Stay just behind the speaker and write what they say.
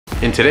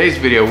In today's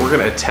video, we're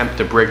gonna attempt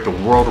to break the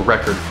world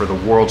record for the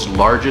world's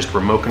largest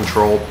remote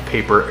control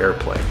paper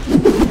airplane.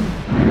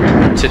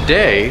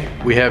 Today,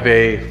 we have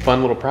a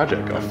fun little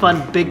project going. A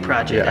fun big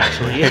project,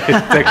 actually. It's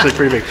actually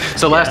pretty big.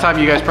 So last time,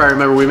 you guys probably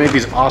remember, we made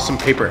these awesome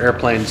paper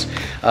airplanes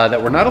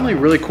that were not only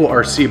really cool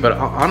RC, but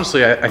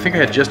honestly, I think I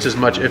had just as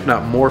much, if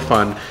not more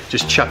fun,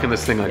 just chucking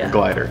this thing like a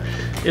glider.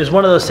 It was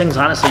one of those things,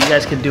 honestly, you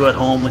guys can do at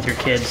home with your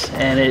kids,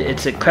 and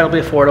it's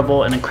incredibly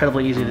affordable and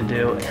incredibly easy to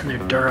do, and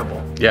they're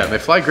durable. Yeah, they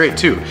fly great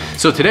too.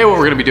 So today what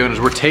we're gonna be doing is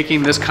we're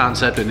taking this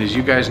concept, and as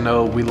you guys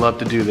know, we love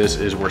to do this,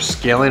 is we're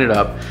scaling it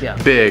up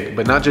big,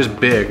 but not just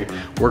big.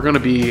 We're gonna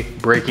be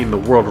breaking the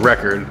world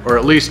record, or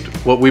at least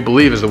what we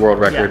believe is the world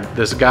record.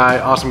 This guy,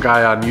 awesome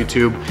guy on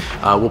YouTube,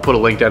 we'll put a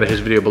link down to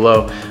his video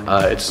below.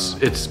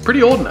 It's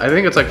pretty old. I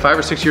think it's like 5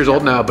 or 6 years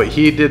old now, but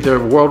he did the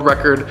world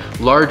record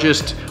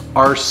largest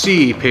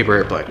RC paper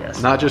airplane.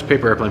 Not just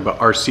paper airplane, but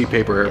RC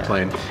paper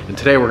airplane. And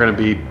today we're gonna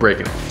be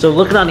breaking it. So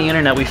looking on the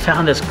internet, we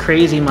found this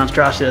crazy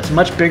monstrosity that's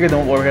much bigger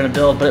than what we're gonna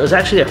build, but it was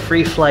actually a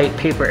free flight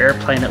paper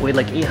airplane that weighed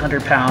like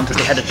 800 pounds that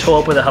they had to tow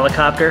up with a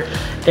helicopter.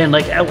 And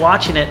like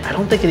watching it, I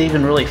don't think it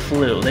even really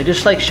flew. They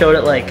just like showed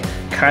it like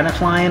kind of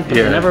flying, but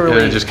they never really.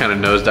 And it just kind of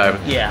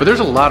nosedived. Yeah. But there's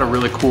a lot of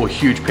really cool,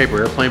 huge paper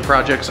airplane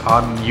projects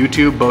on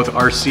YouTube, both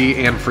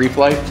RC and free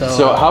flight.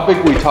 So how big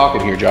are we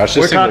talking here, Josh?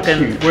 We're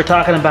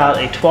talking about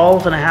a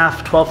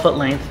 12-foot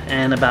length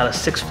and about a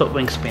 6-foot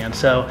wingspan.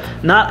 So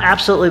not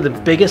absolutely the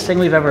biggest thing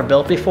we've ever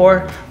built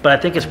before, but I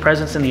think its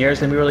presence in the air is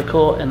gonna be really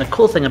cool. And the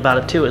cool thing about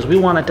it too is we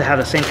wanted to have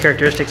the same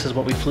characteristics as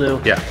what we flew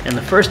in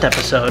the first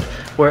episode,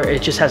 where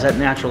it just has that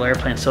natural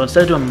airplane. So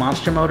instead of doing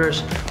monster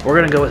motors, we're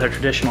gonna go with our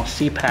traditional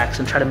C-packs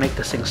and try to make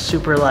this thing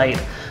super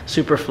light,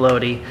 super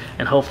floaty,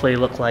 and hopefully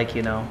look like,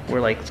 you know,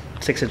 we're like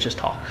 6 inches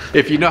tall.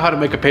 If you know how to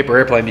make a paper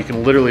airplane, you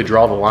can literally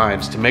draw the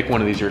lines to make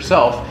one of these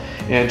yourself.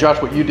 And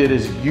Josh, what you did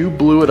is you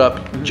blew it up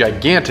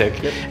gigantic,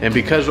 and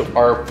because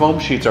our foam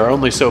sheets are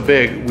only so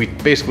big, we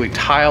basically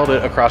tiled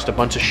it across a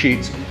bunch of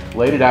sheets,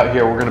 laid it out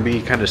here. We're gonna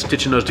be kind of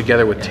stitching those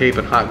together with tape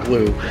and hot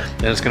glue,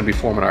 and it's gonna be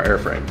forming our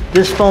airframe.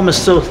 This foam is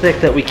so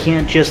thick that we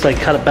can't just like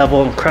cut a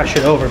bevel and crush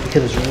it over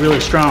because it's really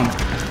strong.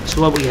 So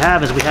what we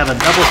have is we have a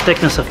double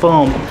thickness of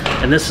foam,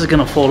 and this is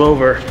gonna fold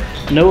over.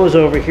 Noah's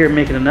over here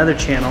making another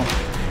channel,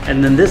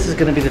 and then this is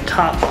gonna be the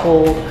top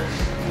fold.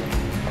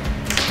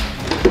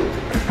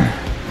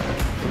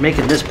 We're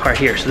making this part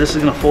here. So this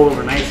is gonna fold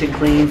over nice and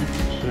clean,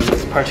 and then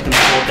this part's gonna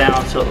fold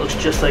down so it looks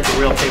just like a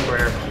real paper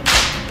airplane.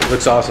 It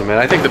looks awesome, man.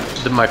 I think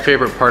my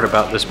favorite part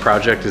about this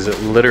project is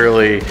it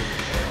literally,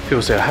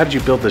 people say, how did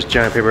you build this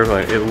giant paper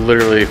airplane? It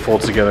literally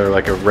folds together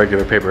like a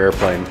regular paper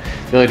airplane.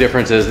 The only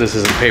difference is this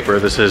isn't paper,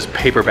 this is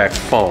paper-backed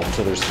foam.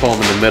 So there's foam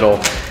in the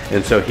middle,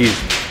 and so he's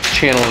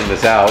channeling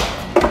this out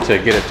to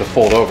get it to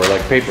fold over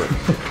like paper.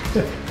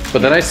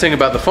 But the nice thing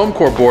about the foam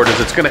core board is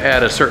it's gonna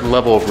add a certain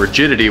level of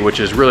rigidity, which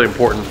is really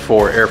important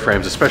for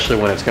airframes, especially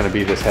when it's gonna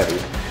be this heavy.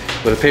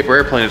 With a paper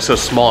airplane, it's so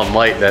small and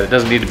light that it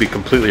doesn't need to be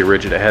completely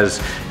rigid. It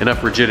has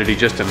enough rigidity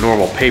just in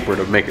normal paper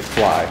to make it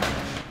fly.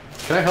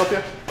 Can I help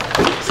you?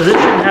 So this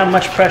shouldn't have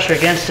much pressure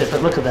against it,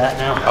 but look at that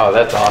now. Oh,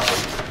 that's awesome.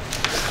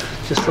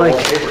 Just like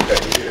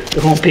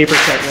the whole paper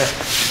cut.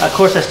 Of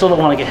course, I still don't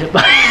want to get hit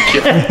by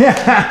it.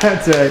 Yeah,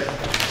 that's right.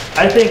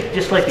 I think,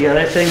 just like the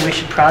other thing, we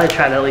should probably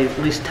try to at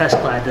least test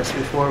glide this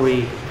before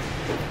we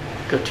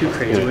go too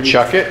crazy. You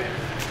chuck it?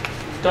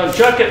 Don't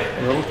chuck it.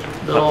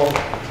 Little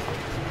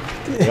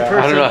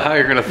I don't know how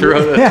you're gonna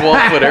throw the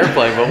 12-foot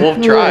airplane, but we'll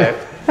try it.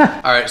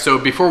 All right, so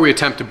before we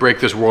attempt to break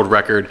this world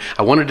record,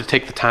 I wanted to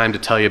take the time to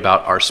tell you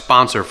about our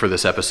sponsor for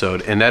this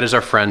episode, and that is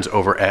our friends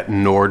over at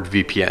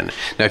NordVPN.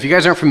 Now, if you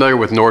guys aren't familiar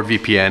with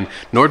NordVPN,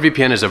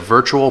 NordVPN is a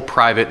virtual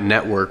private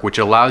network which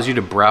allows you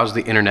to browse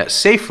the internet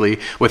safely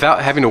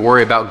without having to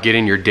worry about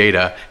getting your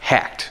data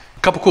hacked.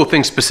 A couple cool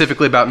things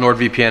specifically about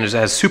NordVPN is it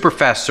has super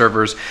fast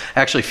servers,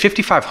 actually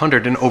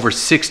 5,500 in over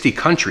 60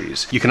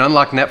 countries. You can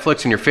unlock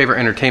Netflix and your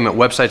favorite entertainment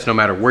websites no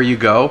matter where you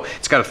go.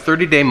 It's got a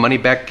 30-day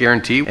money-back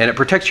guarantee, and it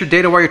protects your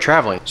data while you're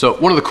traveling. So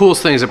one of the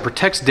coolest things, it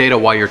protects data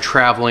while you're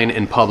traveling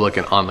in public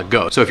and on the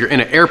go. So if you're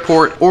in an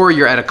airport or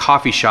you're at a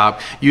coffee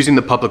shop using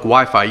the public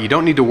Wi-Fi, you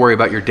don't need to worry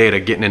about your data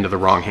getting into the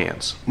wrong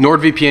hands.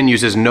 NordVPN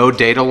uses no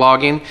data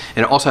logging,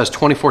 and it also has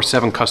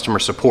 24/7 customer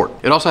support.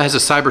 It also has a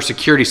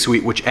cybersecurity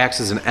suite which acts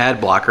as an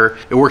ad blocker.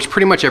 It works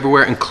pretty much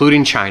everywhere,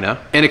 including China,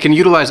 and it can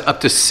utilize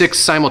up to 6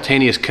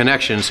 simultaneous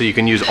connections so you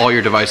can use all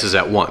your devices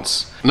at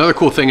once. Another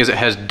cool thing is it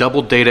has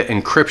double data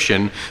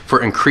encryption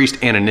for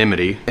increased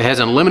anonymity. It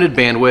has unlimited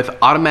bandwidth,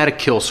 automatic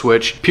kill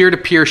switch,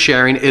 peer-to-peer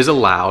sharing is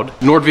allowed.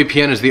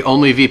 NordVPN is the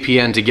only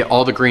VPN to get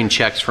all the green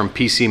checks from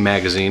PC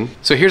Magazine.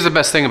 So here's the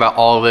best thing about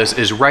all of this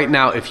is right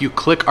now, if you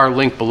click our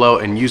link below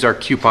and use our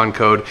coupon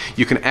code,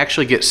 you can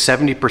actually get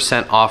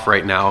 70% off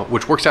right now,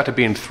 which works out to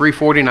being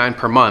 $349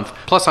 per month.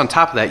 Plus on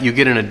top of that, you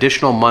get an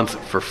additional month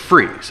for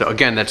free. So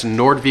again, that's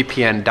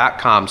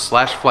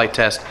nordvpn.com/flight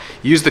test.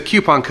 Use the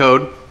coupon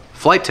code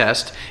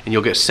FlightTest, and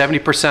you'll get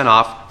 70%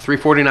 off,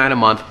 $349 a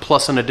month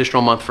plus an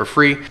additional month for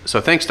free. So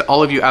thanks to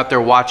all of you out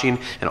there watching,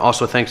 and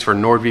also thanks for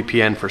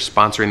NordVPN for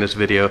sponsoring this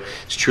video.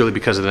 It's truly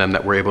because of them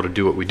that we're able to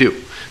do what we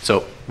do.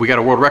 So we got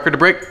a world record to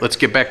break. Let's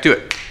get back to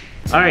it.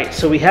 All right,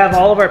 so we have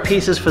all of our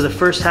pieces for the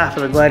first half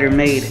of the glider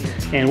made,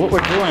 and what we're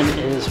doing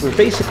is we're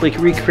basically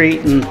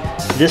recreating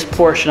this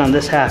portion on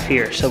this half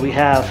here. So we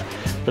have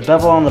the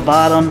bevel on the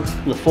bottom,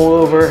 the fold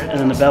over, and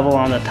then the bevel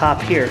on the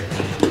top here.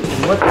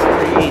 And what this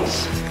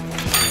creates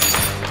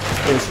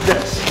is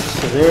this.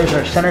 So there's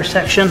our center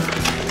section,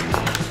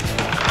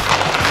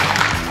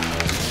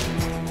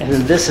 and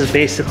then this is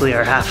basically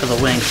our half of the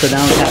wing. So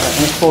now we have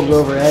an unfolded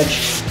over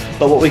edge,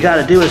 but what we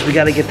gotta do is we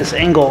gotta get this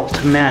angle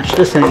to match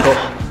this angle.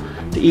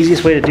 The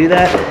easiest way to do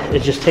that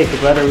is just take the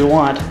glider we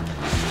want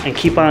and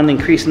keep on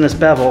increasing this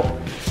bevel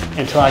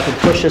until I can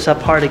push this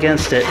up hard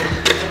against it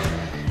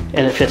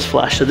and it fits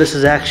flush. So this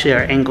is actually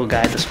our angle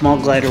guide. The small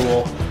glider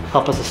will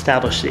help us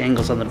establish the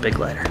angles on the big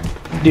glider.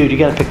 Dude, you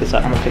gotta pick this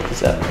up. I'm gonna pick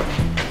this up.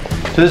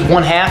 So this is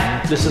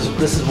 1/2? This is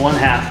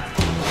 1/2.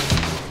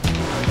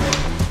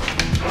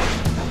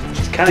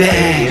 It's kind of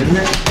crazy, isn't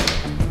it?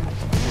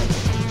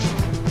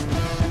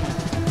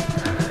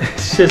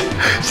 It's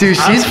just, dude,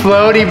 she's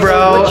floaty,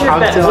 bro.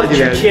 What's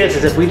your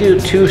chances if we do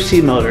 2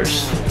 C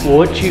motors?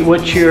 What's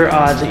your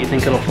odds that you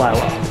think it'll fly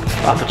well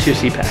off of 2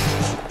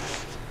 CPACs?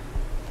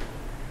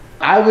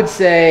 I would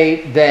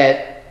say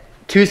that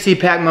 2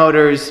 CPAC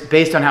motors,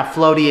 based on how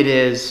floaty it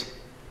is,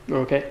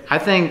 okay. I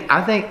think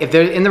if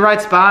they're in the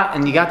right spot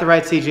and you got the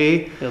right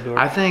CG,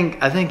 I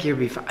think you'll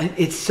be fine.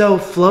 It's so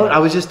float. I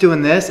was just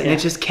doing this and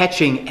it's just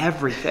catching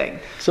everything.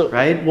 So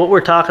right, what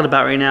we're talking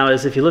about right now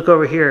is if you look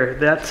over here,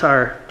 that's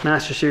our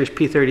Master Series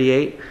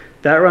P38.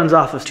 That runs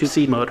off of 2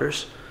 C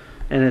motors,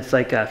 and it's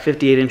like a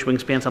 58-inch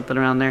wingspan, something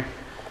around there.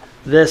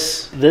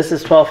 This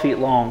is 12 feet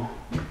long,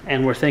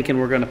 and we're thinking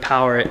we're going to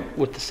power it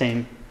with the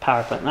same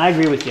power plant. And I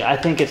agree with you. I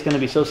think it's going to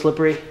be so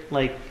slippery.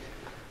 Like,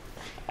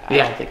 I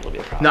don't think it'll be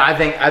a problem. No, I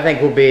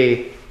think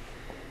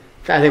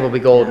we'll be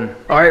golden.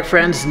 All right,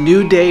 friends,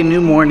 new day, new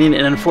morning,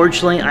 and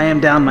unfortunately, I am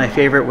down my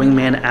favorite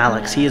wingman,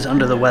 Alex. He is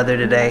under the weather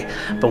today,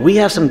 but we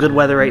have some good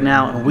weather right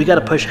now, and we got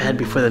to push ahead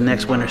before the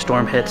next winter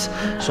storm hits.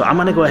 So I'm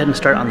going to go ahead and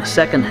start on the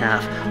second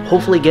half,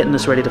 hopefully getting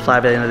this ready to fly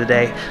by the end of the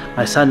day.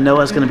 My son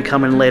Noah's going to be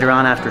coming later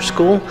on after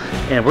school,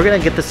 and we're going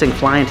to get this thing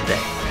flying today.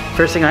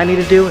 First thing I need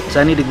to do is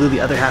I need to glue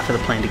the other half of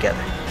the plane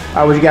together. All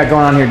right, what you got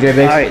going on here,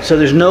 J-Biggs? All right, so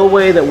there's no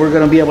way that we're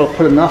going to be able to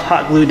put enough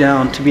hot glue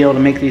down to be able to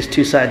make these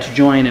 2 sides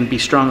join and be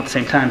strong at the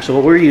same time. So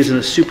what we're using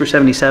is Super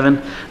 77.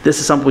 This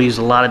is something we use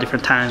a lot of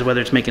different times, whether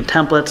it's making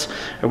templates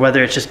or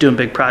whether it's just doing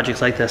big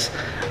projects like this.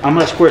 I'm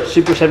going to squirt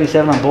Super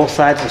 77 on both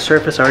sides of the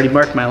surface. I already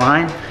marked my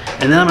line.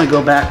 And then I'm going to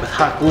go back with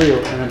hot glue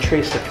and then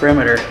trace the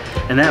perimeter.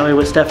 And that way,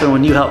 with Stefan,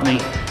 when you help me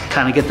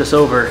kind of get this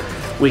over,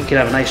 we can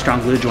have a nice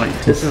strong glue joint.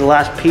 This is the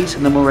last piece,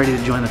 and then we're ready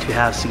to join the 2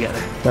 halves together.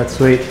 That's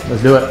sweet.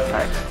 Let's do it.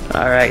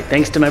 All right,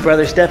 thanks to my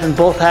brother Stefan,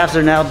 both halves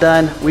are now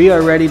done. We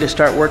are ready to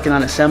start working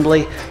on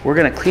assembly. We're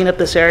gonna clean up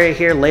this area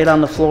here, lay it on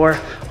the floor,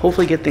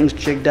 hopefully get things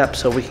jigged up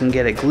so we can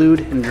get it glued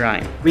and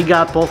drying. We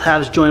got both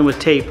halves joined with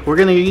tape. We're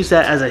gonna use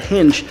that as a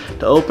hinge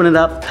to open it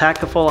up,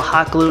 pack it full of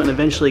hot glue, and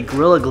eventually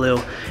Gorilla Glue.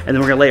 And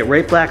then we're gonna lay it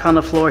right back on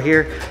the floor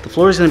here. The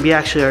floor is gonna be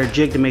actually our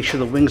jig to make sure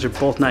the wings are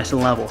both nice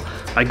and level.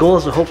 My goal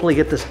is to hopefully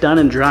get this done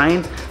and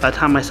drying by the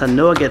time my son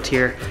Noah gets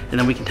here, and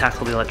then we can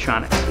tackle the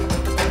electronics.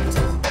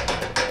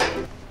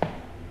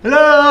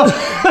 Hello!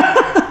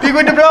 Big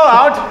winter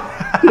blowout!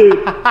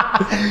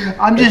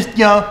 I'm just,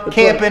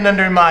 camping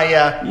under my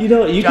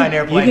giant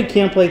airplane. You could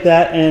camp like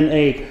that in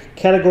a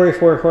Category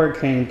 4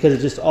 hurricane because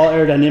it's just all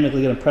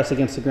aerodynamically going to press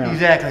against the ground.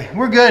 Exactly.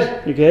 We're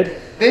good. You good?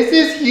 This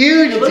is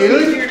huge, dude.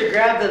 It's easier to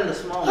grab than the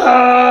small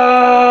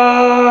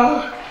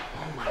one.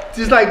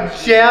 Just like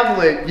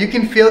javelin. You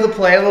can feel the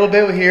play a little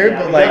bit here,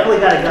 but like...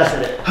 definitely got to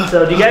gusset it.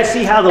 So do you guys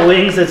see how the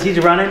wings that he's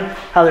running,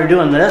 how they're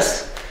doing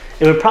this?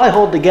 It would probably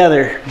hold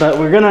together, but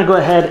we're gonna go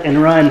ahead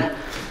and run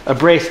a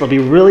brace. It'll be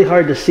really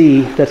hard to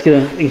see. That's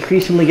gonna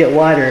increasingly get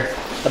wider,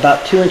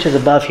 about 2 inches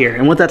above here.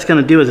 And what that's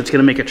gonna do is it's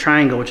gonna make a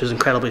triangle, which is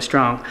incredibly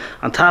strong.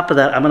 On top of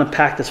that, I'm gonna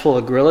pack this full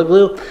of Gorilla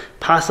Glue,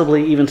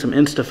 possibly even some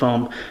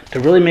Instafoam, to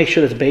really make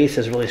sure this base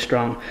is really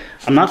strong.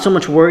 I'm not so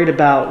much worried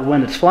about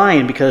when it's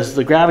flying because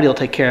the gravity will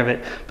take care of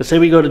it. But say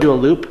we go to do a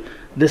loop,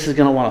 this is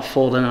gonna wanna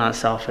fold in on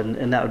itself,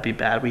 and that would be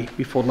bad. We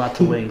fold lots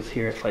of wings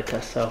here at Flight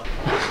Test, so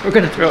we're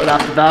gonna throw it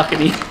off the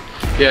balcony.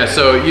 Yeah,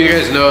 so you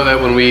guys know that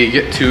when we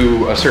get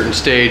to a certain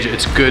stage,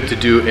 it's good to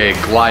do a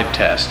glide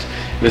test.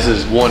 This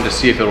is one to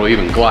see if it'll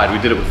even glide. We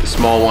did it with the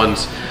small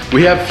ones.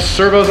 We have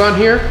servos on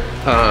here,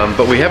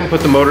 but we haven't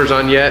put the motors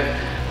on yet.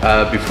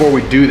 Before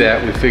we do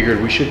that, we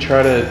figured we should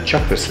try to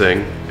chuck this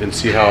thing and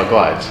see how it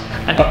glides.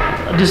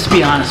 Just to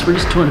be honest, we're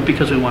just doing it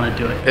because we want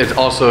to do it. It's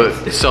also,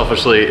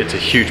 selfishly, it's a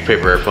huge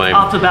paper airplane.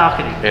 Off the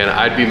balcony. And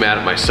I'd be mad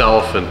at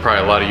myself, and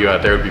probably a lot of you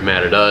out there would be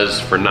mad at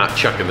us for not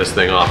chucking this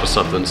thing off of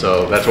something,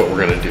 so that's what we're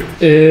gonna do.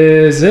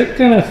 Is it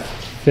gonna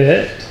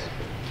fit?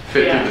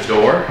 Fit through the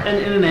door? And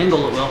in an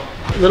angle it will.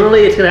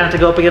 Literally, it's gonna have to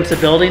go up against the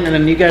building, and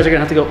then you guys are gonna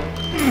have to go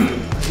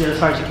as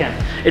hard as you can.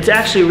 It's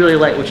actually really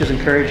light, which is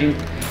encouraging.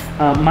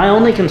 My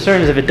only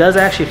concern is if it does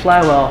actually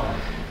fly well,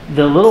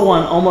 the little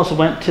one almost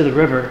went to the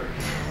river.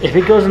 If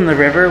it goes in the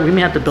river, we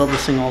may have to build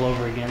this thing all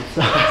over again.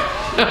 So.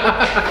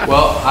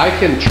 Well, I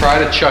can try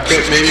to chuck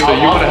it maybe, but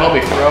you want to help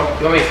me throw?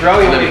 You want me to throw?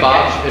 And then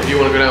Bob, if you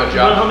want to go down with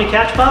You want to Josh. help me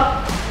catch,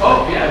 Bob?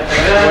 Oh, yeah.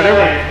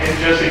 Whatever. And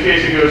just in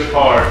case it goes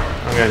far,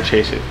 I'm gonna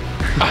chase it.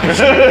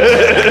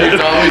 He's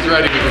always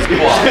ready with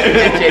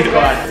his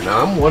claw.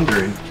 Now I'm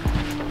wondering,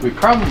 we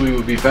probably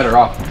would be better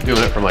off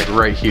doing it from like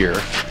right here.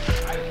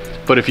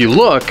 But if you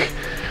look,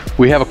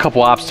 we have a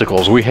couple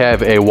obstacles. We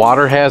have a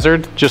water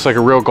hazard, just like a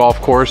real golf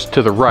course,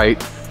 to the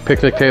right.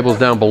 Picnic tables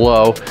down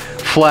below.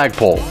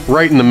 Flagpole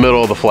right in the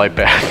middle of the flight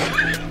path.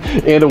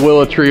 And a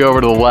willow tree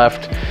over to the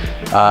left.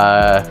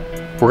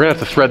 We're gonna have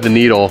to thread the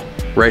needle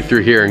right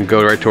through here and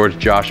go right towards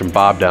Josh and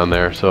Bob down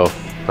there. So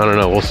I don't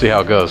know, we'll see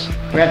how it goes.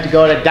 We have to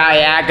go to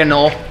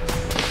diagonal.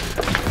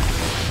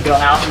 Go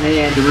out and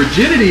in. The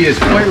rigidity is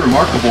quite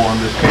remarkable on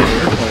this paper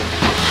airplane.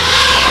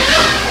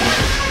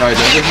 All right,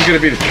 now this is gonna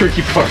be the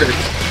tricky part.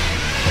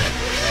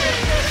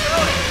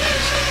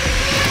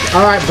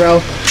 All right,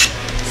 bro.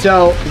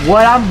 So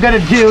what I'm gonna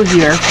do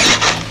here,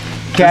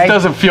 okay? This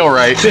doesn't feel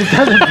right. This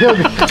doesn't feel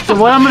good. So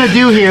what I'm gonna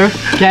do here,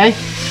 okay?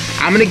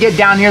 I'm gonna get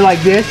down here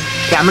like this.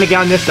 Okay, I'm gonna get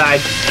on this side.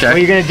 Okay. What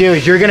you're gonna do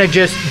is you're gonna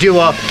just do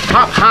a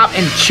hop, hop,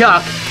 and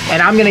chuck,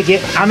 and I'm gonna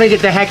get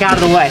the heck out of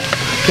the way.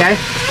 Okay?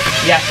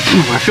 Yeah.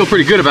 I feel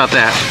pretty good about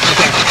that.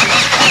 Okay.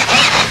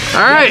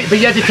 All right. But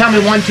you have to tell me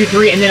 1, 2,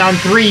 3, and then on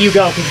 3 you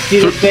go. Cause you see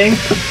this thing?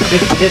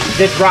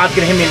 This rod's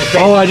gonna hit me in the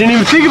face. Oh, I didn't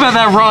even think about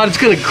that rod. It's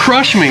gonna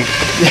crush me.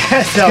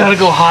 Yeah. So. Gotta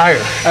go higher.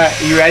 All right.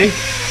 You ready?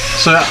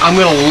 So I'm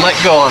gonna let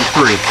go on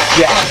 3.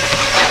 Yeah.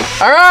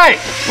 All right.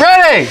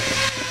 Ready?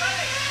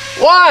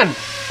 1,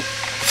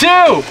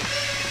 2,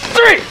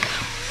 3.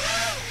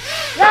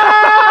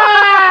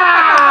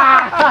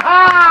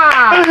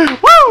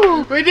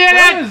 Woo! We did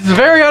it! It's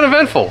very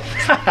uneventful.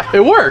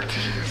 It worked.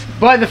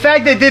 But the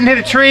fact that it didn't hit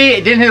a tree,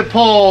 it didn't hit a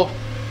pole,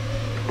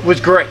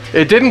 was great.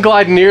 It didn't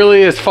glide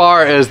nearly as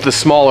far as the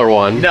smaller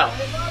one. No.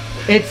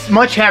 It's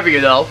much heavier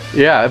though.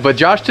 Yeah, but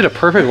Josh did a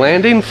perfect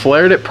landing,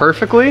 flared it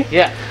perfectly.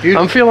 Yeah,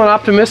 beautiful. I'm feeling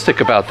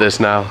optimistic about this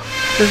now.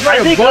 I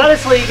think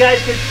honestly you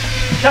guys could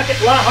chuck it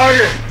a lot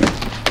harder.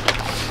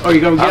 Oh,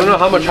 you're gonna get I don't know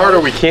how much harder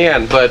we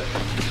can, but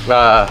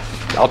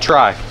I'll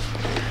try.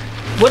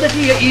 What if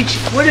each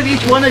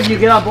one of you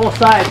get on both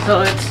sides?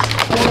 So it's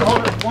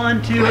hold it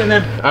 1, 2, and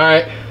then. All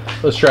right,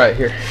 let's try it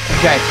here.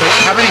 Okay, so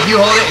how about if you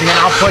hold it and then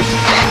I'll push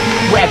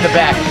at the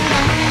back.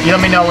 You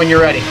let me know when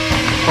you're ready.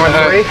 On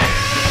 3.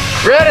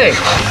 Ready?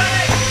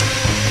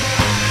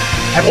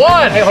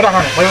 1. Hey, hold on.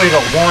 Where do we go?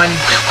 1,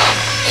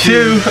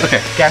 2.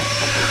 Okay. Okay.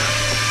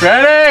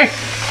 Ready?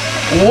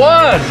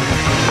 1,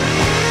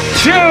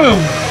 2,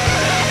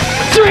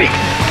 3.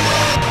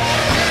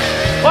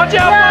 Watch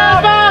out,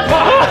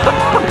 Bob!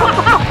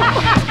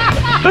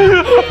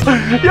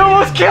 You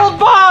almost killed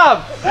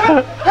Bob!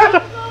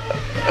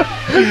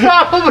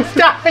 Bob almost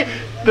died.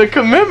 The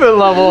commitment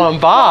level on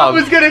Bob. I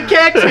was gonna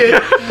catch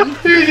it.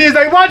 He was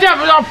like, watch out.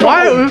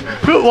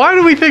 Why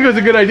do we think it was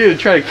a good idea to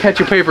try to catch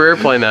a paper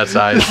airplane that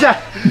size?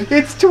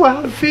 It's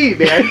 12 feet,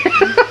 man.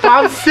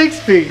 Bob's 6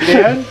 feet,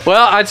 man.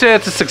 Well, I'd say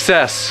it's a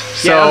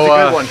success. Yeah, that was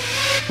a good one.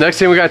 Next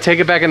thing we gotta take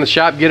it back in the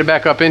shop, get it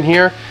back up in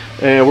here,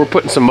 and we're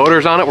putting some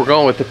motors on it. We're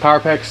going with the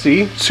Power Pack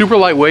C. Super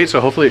lightweight, so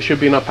hopefully it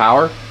should be enough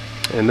power.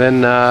 And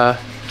then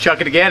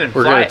chuck it again and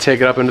we're fly gonna it. take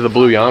it up into the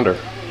blue yonder.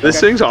 This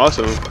thing's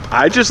awesome.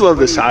 I just love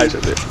the size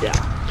of it. Yeah.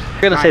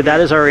 We're gonna say that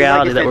is our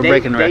reality, that we're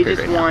breaking the record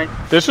right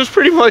now. This was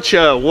pretty much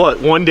what,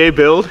 1 day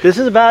build? This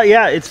is about,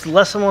 yeah, it's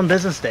less than 1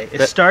 business day.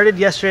 It started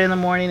yesterday in the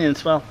morning and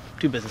it's, well,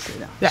 2 business days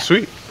now. Yeah.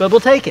 Sweet. But we'll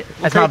take it.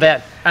 That's not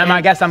bad.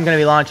 I guess I'm gonna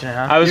be launching it,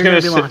 huh? I was You're gonna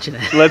gonna be say, launching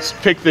it. let's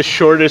pick the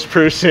shortest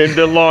person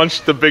to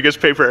launch the biggest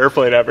paper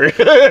airplane ever.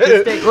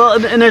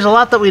 Well, and there's a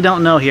lot that we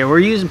don't know here. We're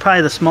using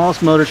probably the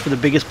smallest motors for the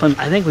biggest plane.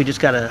 I think we just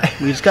gotta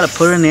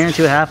put her in there and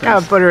see what happens.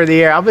 Gotta put her in the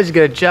air. I'm just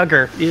gonna chug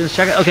her. You just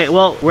check it. Okay,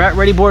 well, we're at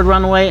Ready Board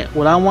Runway.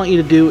 What I want you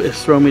to do is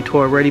throw me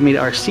toward Ready Made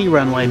RC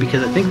Runway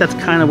because I think that's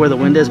kind of where the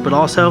wind is, but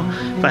also,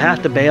 if I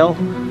have to bail,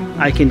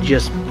 I can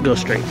just go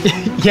straight.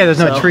 Yeah, there's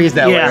no trees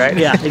that way, right?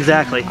 Yeah,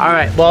 exactly. All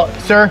right, well,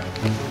 sir,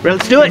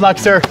 Let's do it. good luck,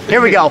 sir.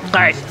 Here we go. All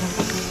right.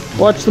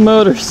 Watch the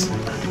motors.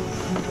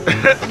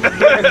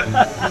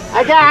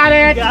 I got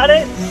it. Got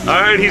it? All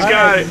right, he's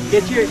got it.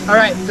 Get your... All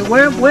right, so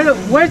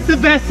where's the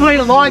best way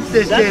to launch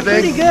this, That's David?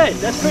 pretty good.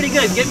 That's pretty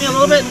good. Get me a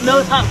little bit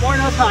nose high, more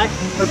nose high.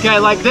 Okay,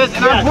 like this,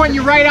 and I'm pointing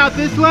you right out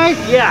this way?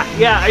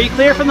 Yeah. Are you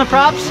clear from the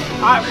props?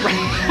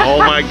 Oh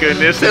my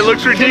goodness, it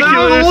looks Can I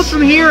hold ridiculous.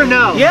 from here or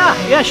no?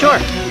 Yeah, sure.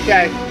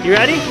 Okay. You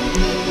ready?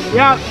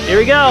 Yeah. Here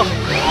we go.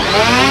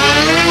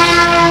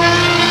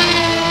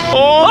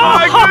 Oh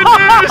my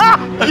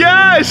goodness!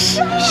 Yes!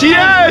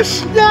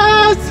 Yes!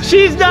 Yes!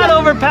 She's not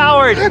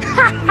overpowered. She's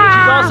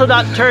also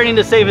not turning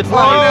to save its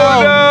life.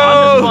 Oh, no.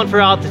 I'm just going for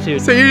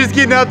altitude. So you're just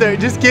getting out there.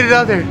 Just get it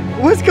out there.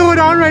 What's going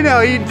on right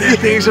now? That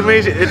thing's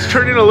amazing. It's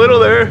turning a little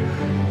there.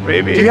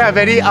 Maybe. Do you have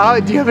any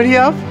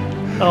up?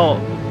 Oh,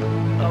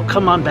 Oh,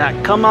 come on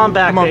back. Come on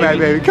back, Come on back,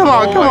 baby. Come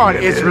on, come on.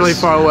 It's really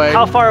far away.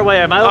 How far away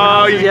am I?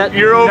 Oh, yet?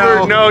 you're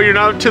over. No, you're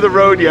not to the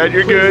road yet.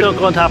 You're good. Don't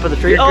go on top of the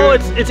tree. You're Oh,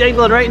 good. it's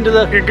angling right into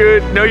the. You're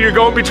good. No, you're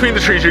going between the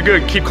trees. You're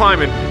good. Keep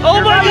climbing.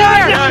 Oh my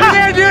God! You're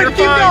there, dude. You're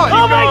Keep fine. going.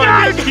 Oh my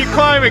God! Keep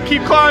climbing.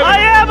 Keep climbing. I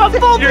am a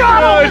full You're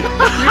throttle. good.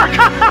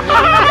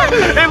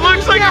 It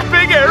looks like a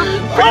big air. Oh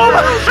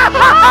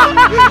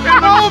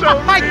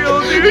my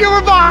God! You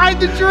were behind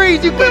the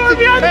trees. You couldn't.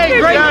 Hey,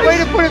 great way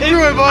to put it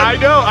through it, bud. I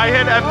know. I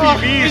had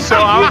FPV, so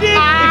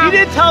If you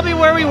didn't tell me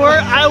where we were,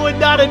 I would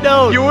not have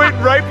known. you went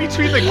right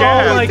between the Oh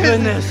gas. my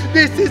goodness.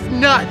 This is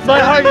nuts. My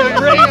heart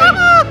is racing.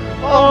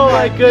 Oh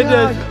my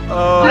goodness.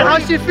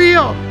 How's you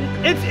feel?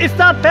 It's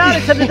not bad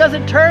except it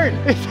doesn't turn.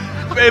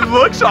 It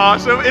looks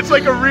awesome. It's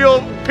like a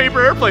real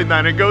paper airplane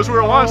then. It goes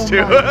where it wants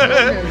to.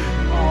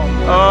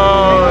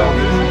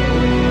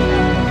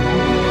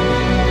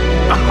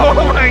 Oh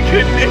my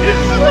goodness.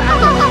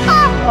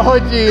 Oh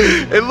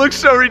geez. It looks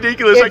so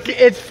ridiculous.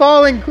 It's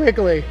falling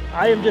quickly.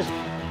 I am just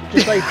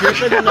like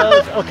dipping the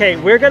nose. Okay,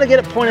 we're gonna get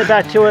it pointed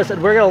back to us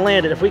and we're gonna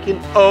land it if we can.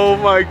 Oh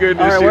my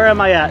goodness. All right, where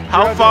am I at?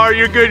 How far?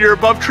 You're good. You're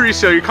above tree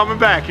sill. You're coming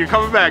back. You're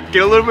coming back.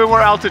 Get a little bit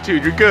more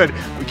altitude. You're good.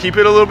 We keep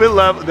it a little bit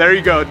level. There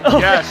you go.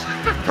 Yes.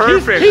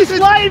 Perfect. He's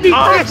flying me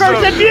Awesome.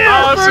 first in view.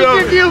 Awesome.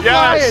 First in view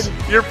Yes.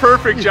 flying. You're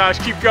perfect, Josh.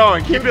 Keep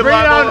going. Keep it Bring it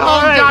on level.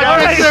 home, right, Josh. all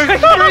right.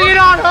 Bring it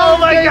on home. Oh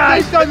my God.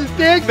 Based on the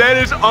sticks. That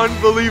is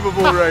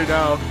unbelievable right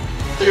now.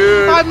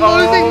 Dude. I'm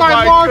losing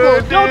my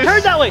marbles. goodness. Don't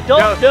turn that way.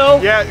 Don't. No.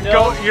 Yeah, no.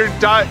 go. You're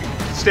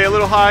stay a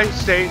little high.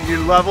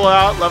 You level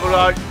out.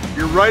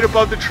 You're right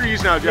above the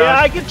trees now, Josh. Yeah,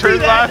 I can Turn see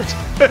that.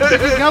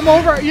 left. Come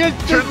over.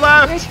 Turn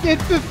left.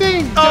 It's the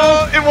thing.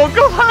 Oh, it won't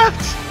go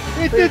left.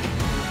 It's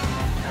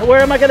Where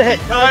am I gonna hit?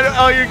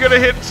 Oh, you're gonna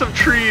hit some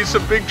trees,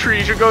 some big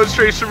trees. You're going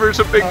straight over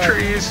some big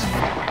trees.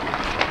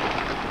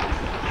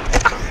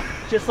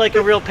 Just like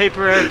a real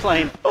paper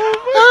airplane.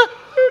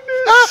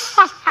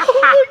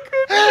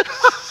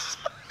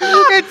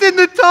 It's in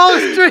the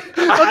tallest tree.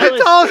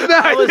 The tallest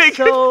I was mountain.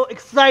 so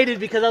excited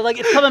because I was like,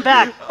 it's coming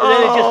back. And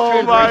then it just Oh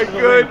turned my right to the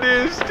wind.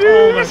 goodness, Oh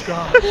dude. my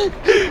God.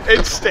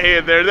 It's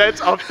staying there. That's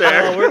up Oh,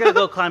 there. we're gonna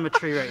go climb a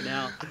tree right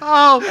now.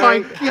 Oh my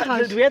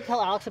gosh. Do we have to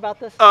tell Alex about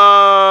this?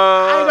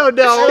 I don't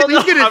know.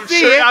 He's gonna I'm see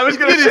sure- it. I was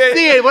He's gonna say-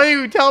 see it. Whether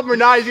you tell him or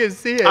not, he's gonna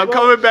see it. I'm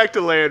coming back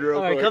to land real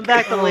All right, quick. come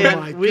back to my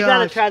land. We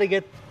gotta gosh. try to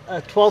get a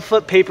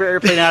 12-foot paper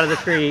airplane out of the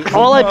tree.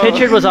 All I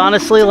pictured was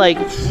honestly like,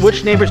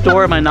 which neighbor's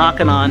door am I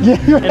knocking on?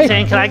 And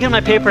saying, can I get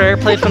my paper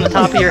airplane from the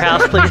top of your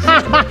house, please?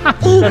 That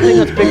thing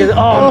that's bigger.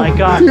 Oh my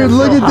God. Dude, that's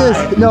look so at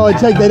high. this. No,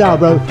 check that out,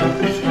 bro. Look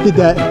at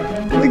that.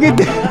 Look at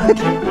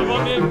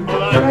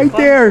that. Right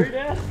there.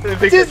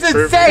 This is That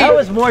insane.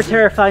 was more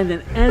terrifying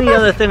than any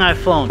other thing I've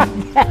flown.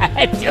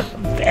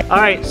 All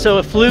right, so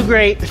it flew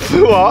great.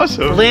 Flew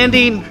awesome.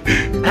 Landing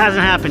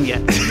hasn't happened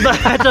yet, but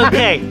that's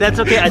okay. That's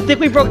okay. I think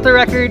we broke the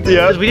record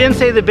because we didn't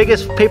say the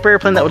biggest paper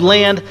airplane that would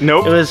land.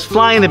 Nope. It was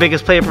flying the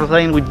biggest paper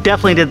plane. We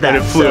definitely did that.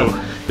 And it flew.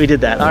 So we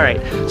did that. All right.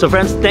 So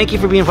friends, thank you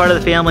for being part of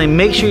the family.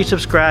 Make sure you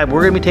subscribe.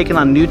 We're gonna be taking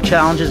on new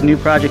challenges, new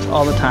projects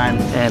all the time,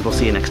 and we'll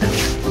see you next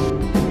time.